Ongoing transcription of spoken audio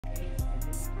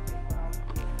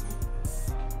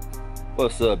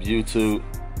What's up, YouTube?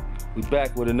 We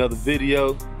back with another video.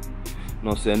 You know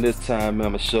what I'm saying? This time, man,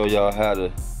 I'm gonna show y'all how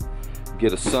to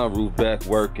get a sunroof back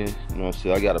working. You know what I'm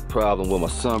saying? I got a problem with my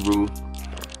sunroof.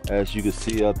 As you can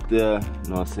see up there, you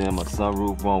know what I'm saying? My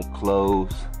sunroof won't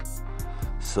close.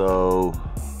 So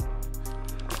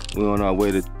we're on our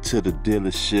way to the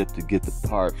dealership to get the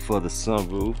part for the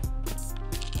sunroof.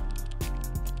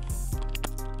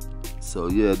 So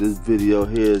yeah, this video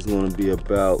here is gonna be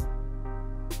about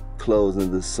closing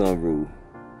the sunroof.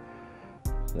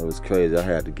 That was crazy. I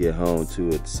had to get home too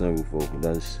at the sunroof open.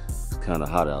 It's kind of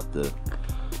hot out there.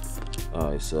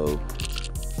 Alright, so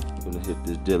I'm gonna hit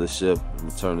this dealership. I'm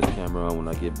gonna turn this camera on when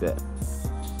I get back.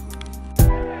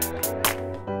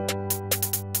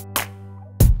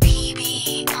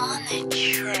 Baby on the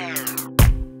trail.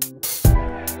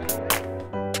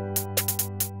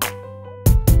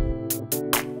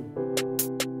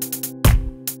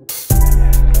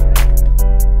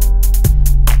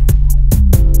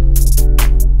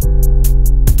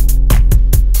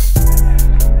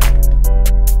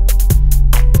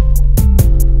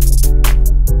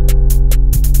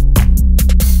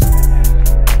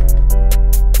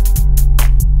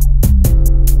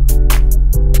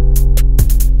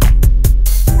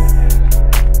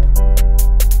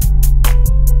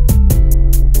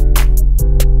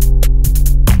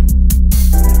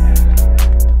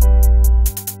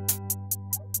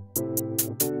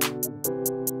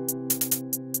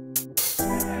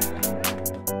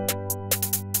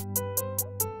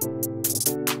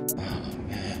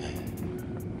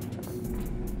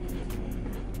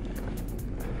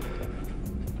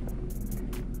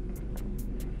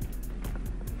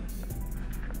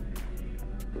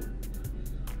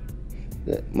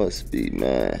 That must be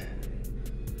mine.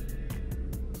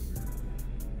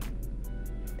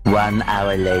 1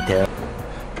 hour later.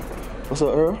 What's up,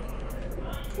 Earl?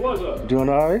 What's up? Doing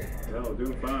alright? Yo,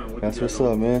 doing fine. That's what's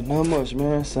up, man. Not much,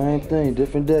 man. Same thing,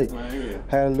 different day.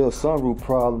 Had a little sunroof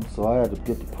problem, so I had to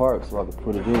get the part so I could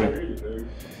put it in.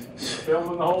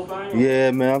 Filming the whole thing?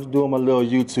 Yeah, man. I'm doing my little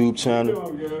YouTube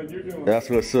channel. You're doing good. You're doing That's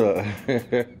what's up.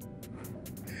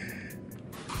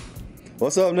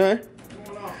 What's up, man?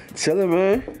 Chillin',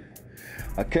 man.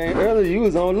 I came earlier. You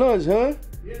was on lunch, huh?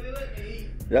 Yeah, they let me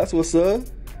eat. That's what's up.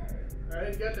 I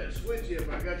ain't got that switch yet,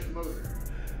 but I got your motor.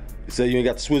 You say you ain't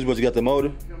got the switch, but you got the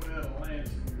motor? Coming out of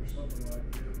Lansing or something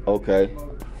like that. Okay.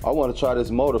 I want to try this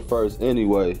motor first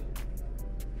anyway,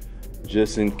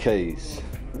 just in case.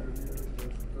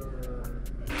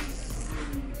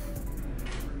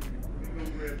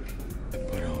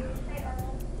 Put on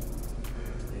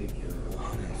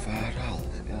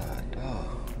 $105. God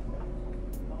dog.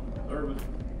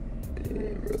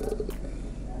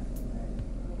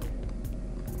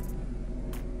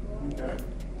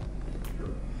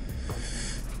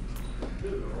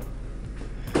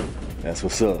 That's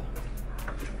what's up.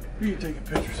 Who you taking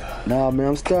pictures of? Nah, man,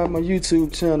 I'm starting my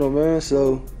YouTube channel, man.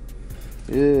 So,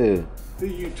 yeah. Who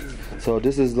YouTube? So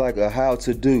this is like a how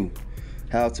to do,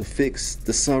 how to fix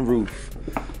the sunroof.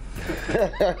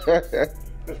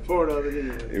 That's part of it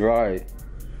anyway. Right.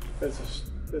 That's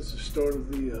the start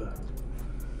of the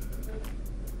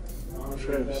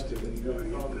travesty when you go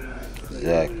and get that.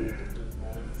 Exactly.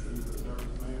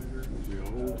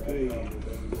 Okay.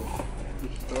 You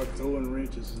start throwing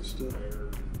wrenches and stuff.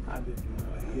 I didn't know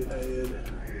I hit head.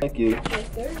 Thank you. Yes,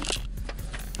 sir.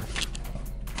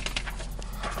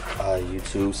 Alright,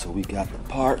 YouTube, so we got the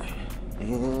part,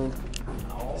 and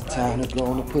it's time to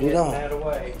go and put it on.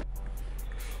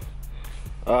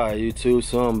 Alright, YouTube,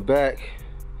 so I'm back.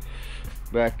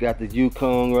 Got the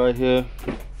Yukon right here.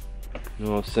 You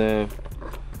know what I'm saying?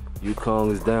 Yukon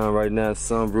is down right now.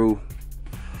 Sunroof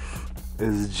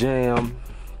is jammed.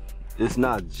 It's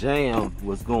not jammed.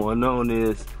 What's going on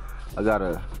is I got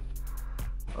a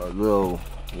little,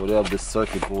 whatever the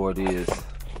circuit board is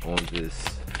on this.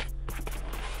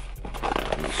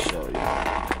 Let me show you.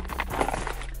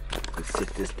 Let's sit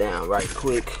this down right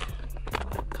quick.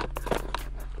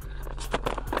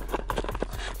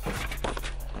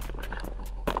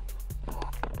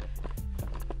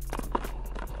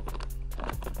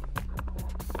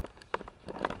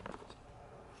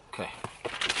 Okay.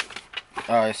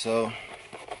 Alright, so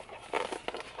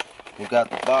we got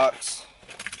the box.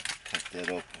 Cut that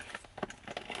open.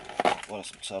 Well,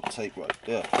 some tough tape right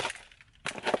there.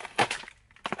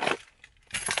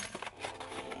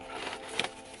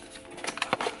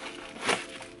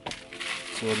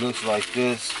 So it looks like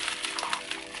this.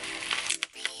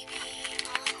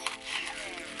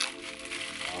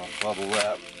 Bubble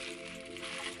wrap.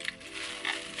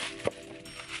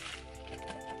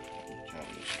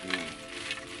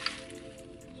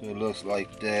 So it looks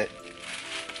like that.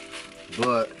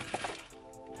 but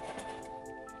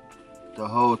the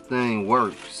whole thing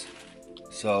works.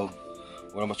 So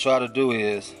what I'm gonna try to do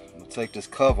is I'm gonna take this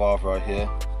cover off right here.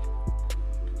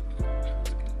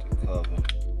 Cover.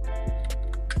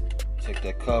 Take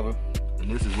that cover, and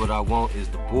this is what I want is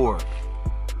the board.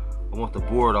 I want the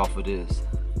board off of this.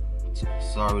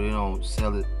 Sorry they don't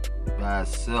sell it by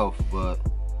itself, but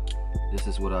this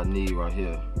is what I need right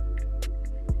here.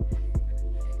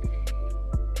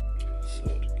 So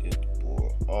to get the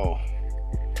board off.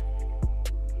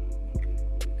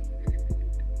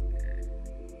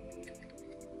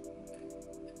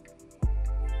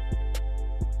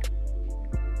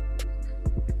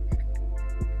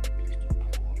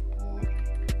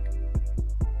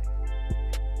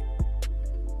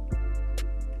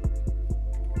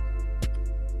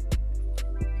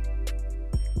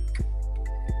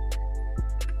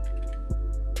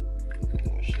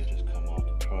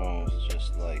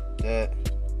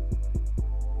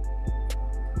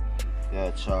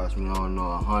 That charged me, I don't know,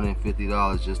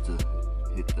 $150 just to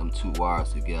hit them two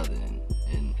wires together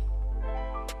and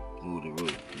move the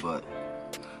roof. But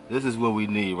this is what we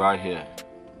need right here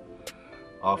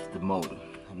off the motor.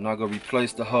 I'm not gonna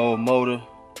replace the whole motor,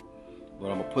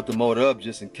 but I'm gonna put the motor up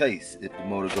just in case if the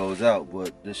motor goes out,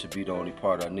 but this should be the only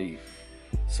part I need.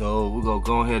 So we're gonna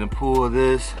go ahead and pull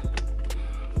this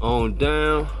on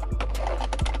down.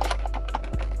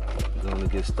 I'm gonna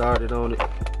get started on it.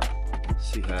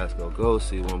 See how it's gonna go,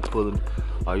 see what I'm pulling.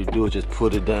 All you do is just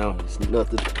put it down. It's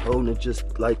nothing holding it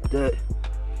just like that.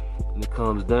 And it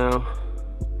comes down.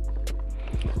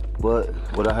 But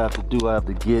what I have to do, I have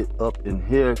to get up in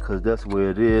here because that's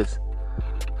where it is.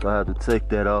 So I have to take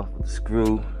that off with the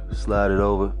screw, slide it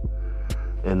over.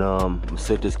 And I'm gonna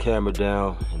set this camera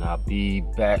down and I'll be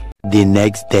back the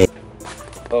next day.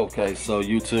 Okay, so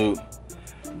YouTube,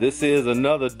 this is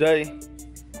another day.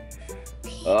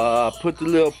 I put the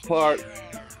little part,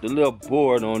 the little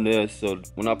board on there, so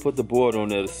when I put the board on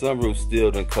there, the sunroof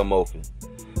still didn't come open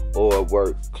or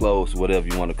work, close, whatever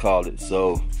you want to call it.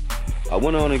 So I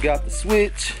went on and got the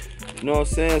switch, you know what I'm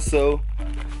saying? So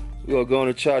we're gonna go on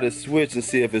and try this switch and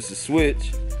see if it's a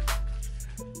switch.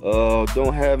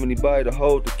 Don't have anybody to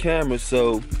hold the camera,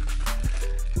 so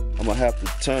I'm gonna have to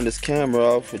turn this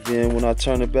camera off, and then when I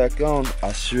turn it back on,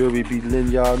 I sure will be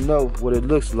letting y'all know what it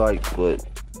looks like. But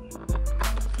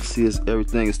see,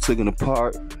 everything is taken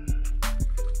apart.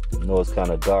 I know it's kind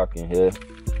of dark in here.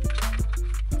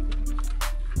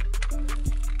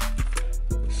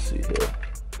 Let's see here.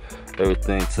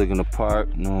 Everything taken apart,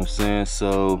 you know what I'm saying?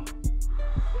 So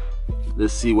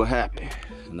let's see what happened,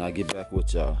 and I'll get back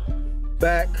with y'all.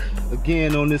 Back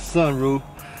again on this sunroof.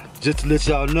 Just to let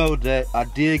y'all know that I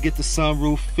did get the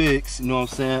sunroof fixed, you know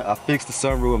what I'm saying? I fixed the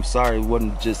sunroof. I'm sorry it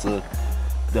wasn't just the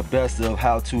best of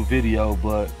how-to video,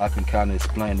 but I can kind of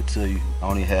explain it to you. I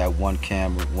only had one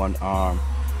camera, one arm,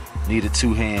 needed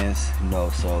two hands, you know,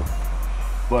 so.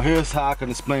 But here's how I can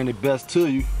explain it best to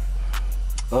you.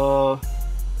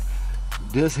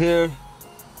 This here,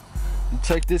 you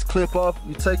take this clip off,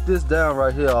 you take this down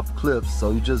right here off the clips,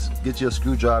 so you just get your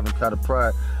screwdriver and kind of pry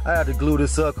it. I had to glue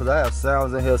this up because I have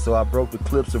sounds in here, so I broke the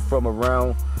clips from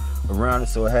around it,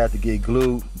 so it had to get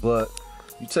glued. But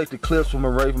you take the clips from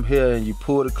right from here and you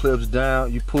pull the clips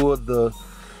down, you pull the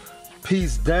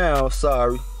piece down,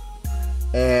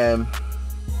 and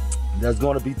there's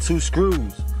going to be two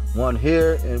screws, one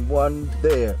here and one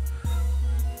there.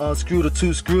 Unscrew the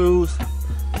two screws,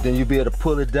 then you'll be able to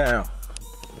pull it down.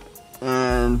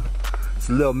 And it's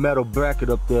a little metal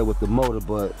bracket up there with the motor,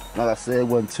 but like I said, it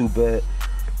wasn't too bad.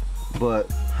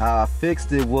 But how I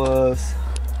fixed it was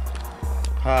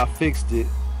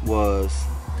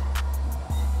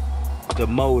the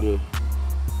motor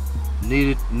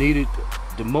needed the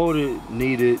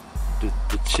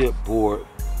chipboard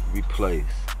replaced,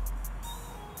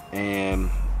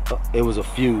 and it was a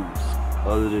fuse.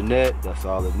 Other than that, that's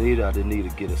all it needed. I didn't need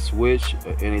to get a switch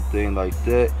or anything like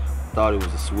that. Thought it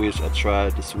was a switch. I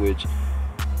tried the switch,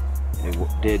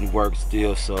 it didn't work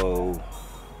still, so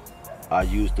I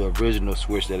used the original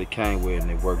switch that it came with,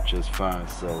 and it worked just fine.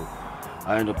 So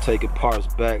I ended up taking parts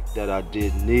back that I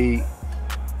didn't need.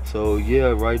 So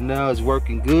yeah, right now it's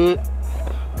working good.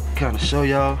 I'll kind of show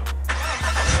y'all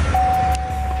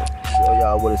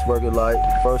what it's working like.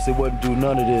 First, it wouldn't do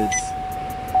none of this.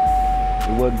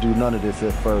 It wouldn't do none of this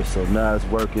at first, so now it's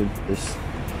working.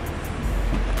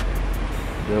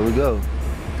 There we go.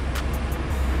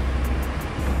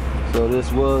 So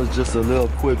this was just a little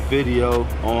quick video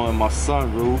on my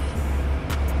sunroof.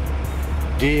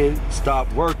 Did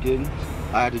stop working.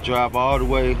 I had to drive all the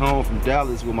way home from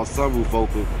Dallas with my sunroof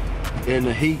open in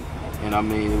the heat. And I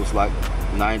mean, it was like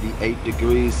 98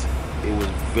 degrees it was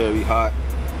very hot.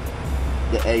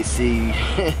 The AC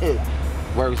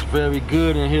works very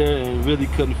good in here and really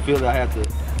couldn't feel it. I had to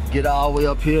get all the way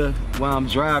up here while I'm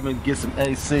driving to get some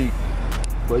AC.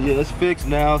 But yeah, it's fixed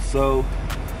now, so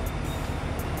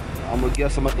I'm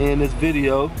gonna end this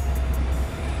video.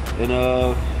 And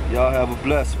y'all have a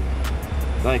blessed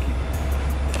one. Thank you.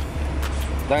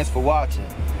 Thanks for watching.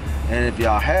 And if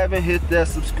y'all haven't hit that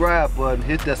subscribe button,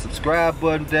 hit that subscribe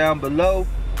button down below.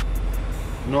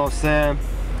 You know what I'm saying?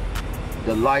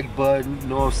 The like button, you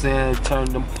know what I'm saying? Turn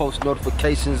them post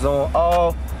notifications on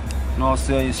all. You know what I'm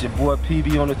saying? It's your boy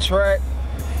PB on the track.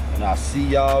 And I'll see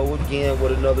y'all again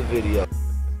with another video.